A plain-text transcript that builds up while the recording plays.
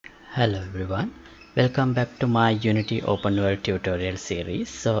Hello everyone, welcome back to my Unity open world tutorial series.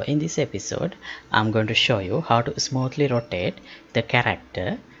 So in this episode I'm going to show you how to smoothly rotate the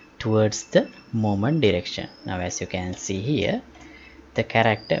character towards the movement direction. Now as you can see here, the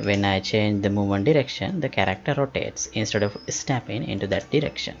character, when I change the movement direction, the character rotates instead of snapping into that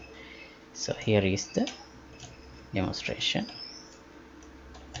direction. So here is the demonstration.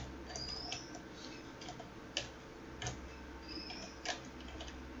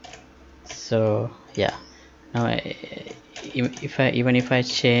 So yeah, now even if I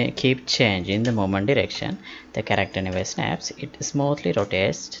keep changing the movement direction, the character never snaps. It smoothly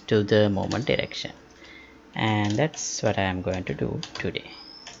rotates to the movement direction, and that's what I am going to do today.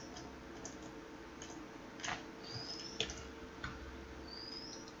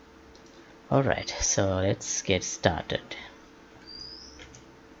 Alright, so let's get started.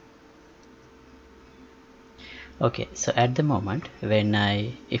 Okay, so at the moment when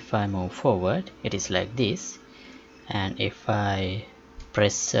if I move forward, it is like this, and if I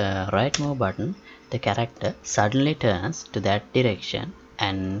press right move button, the character suddenly turns to that direction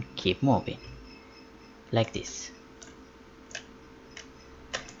and keep moving like this.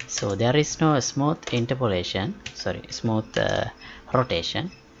 So there is no smooth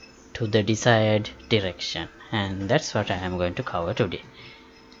rotation to the desired direction, and that's what I am going to cover today.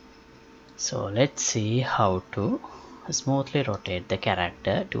 So let's see how to smoothly rotate the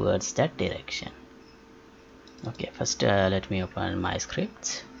character towards that direction. Okay, first let me open my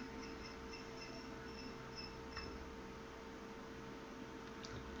scripts.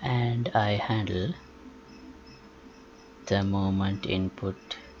 And I handle the movement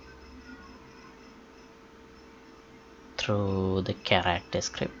input through the character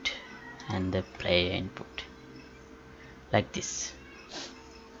script and the player input like this.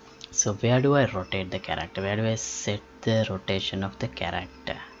 So where do I rotate the character? Where do I set the rotation of the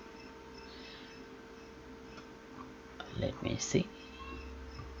character? Let me see.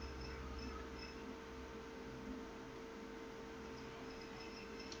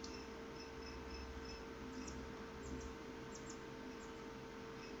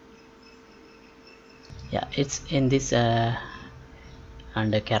 Yeah, it's in this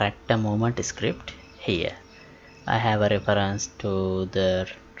under character movement script here. I have a reference to the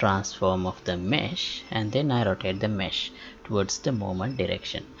transform of the mesh, and then I rotate the mesh towards the movement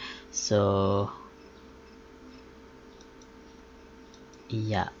direction. So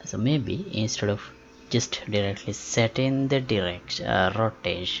yeah, so maybe instead of just directly setting the direction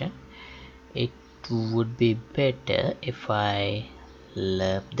rotation, it would be better if I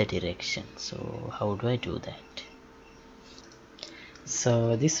love the direction. So how do I do that?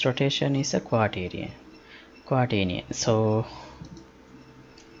 So this rotation is a quaternion. So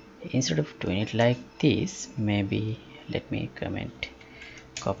instead of doing it like this, maybe let me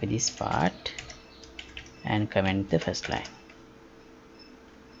copy this part and comment the first line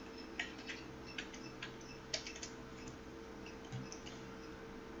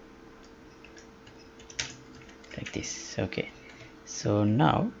like this. Okay, so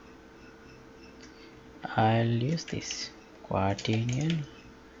now I'll use this quaternion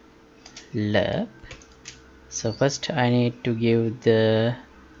loop. So first I need to give the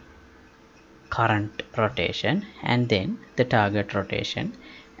current rotation, and then the target rotation,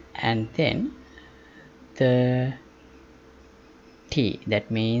 and then the T, that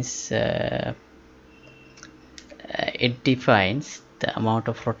means it defines the amount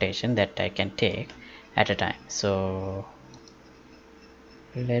of rotation that I can take at a time. So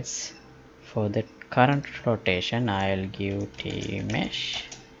let's, for the current rotation, I'll give T mesh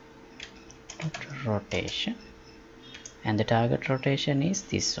rotation, and the target rotation is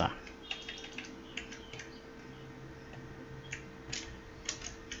this one.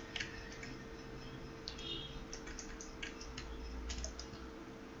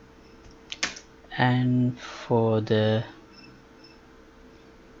 And for the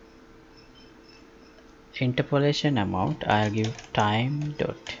interpolation amount, I'll give time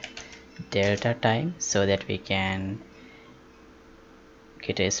dot delta time, so that we can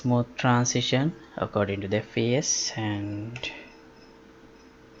get a smooth transition according to the phase. And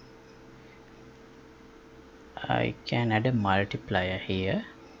I can add a multiplier here.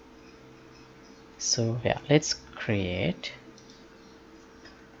 So yeah, let's create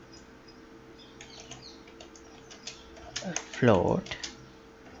a float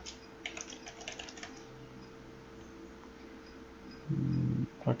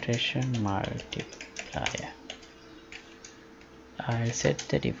rotation multiplier. I'll set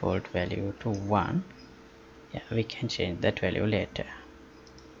the default value to 1. Yeah, we can change that value later.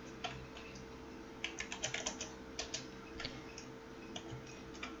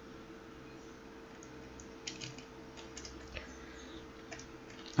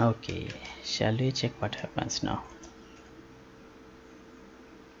 Okay, shall we check what happens now?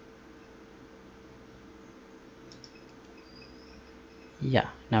 Yeah,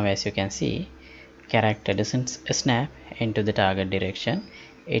 now as you can see, character doesn't snap into the target direction,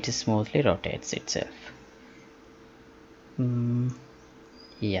 it smoothly rotates itself.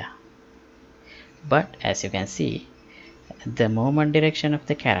 Yeah, but as you can see, the movement direction of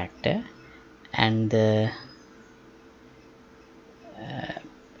the character and the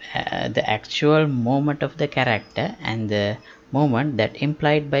actual movement of the character and the movement that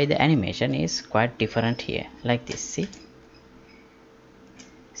implied by the animation is quite different here, like this, see.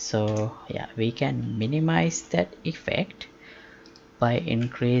 So yeah, we can minimize that effect by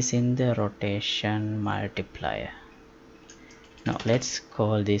increasing the rotation multiplier. Now let's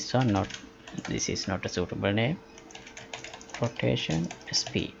call this one, not, this is not a suitable name, rotation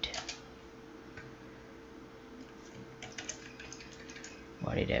speed.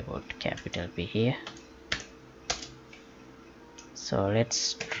 Worried about capital P here. So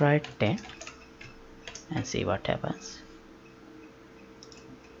let's try 10 and see what happens.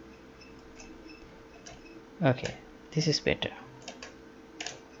 Okay, this is better.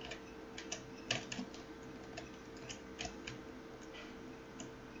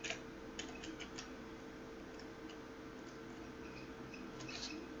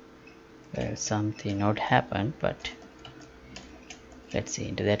 Well, something odd happened, but let's see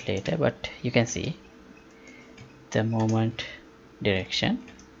into that later. But you can see the movement direction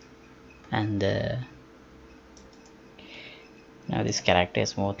and now this character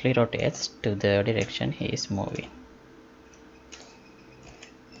smoothly rotates to the direction he is moving.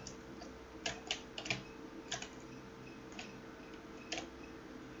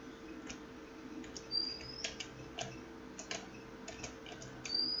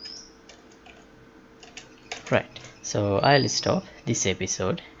 Right, so I'll stop this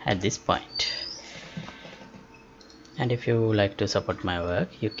episode at this point. And if you like to support my work,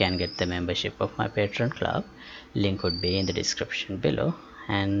 you can get the membership of my Patreon club. Link would be in the description below.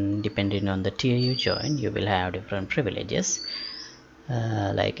 And depending on the tier you join, you will have different privileges,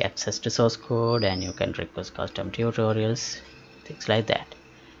 like access to source code, and you can request custom tutorials, things like that.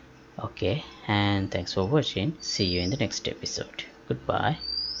 Okay, and thanks for watching. See you in the next episode. Goodbye.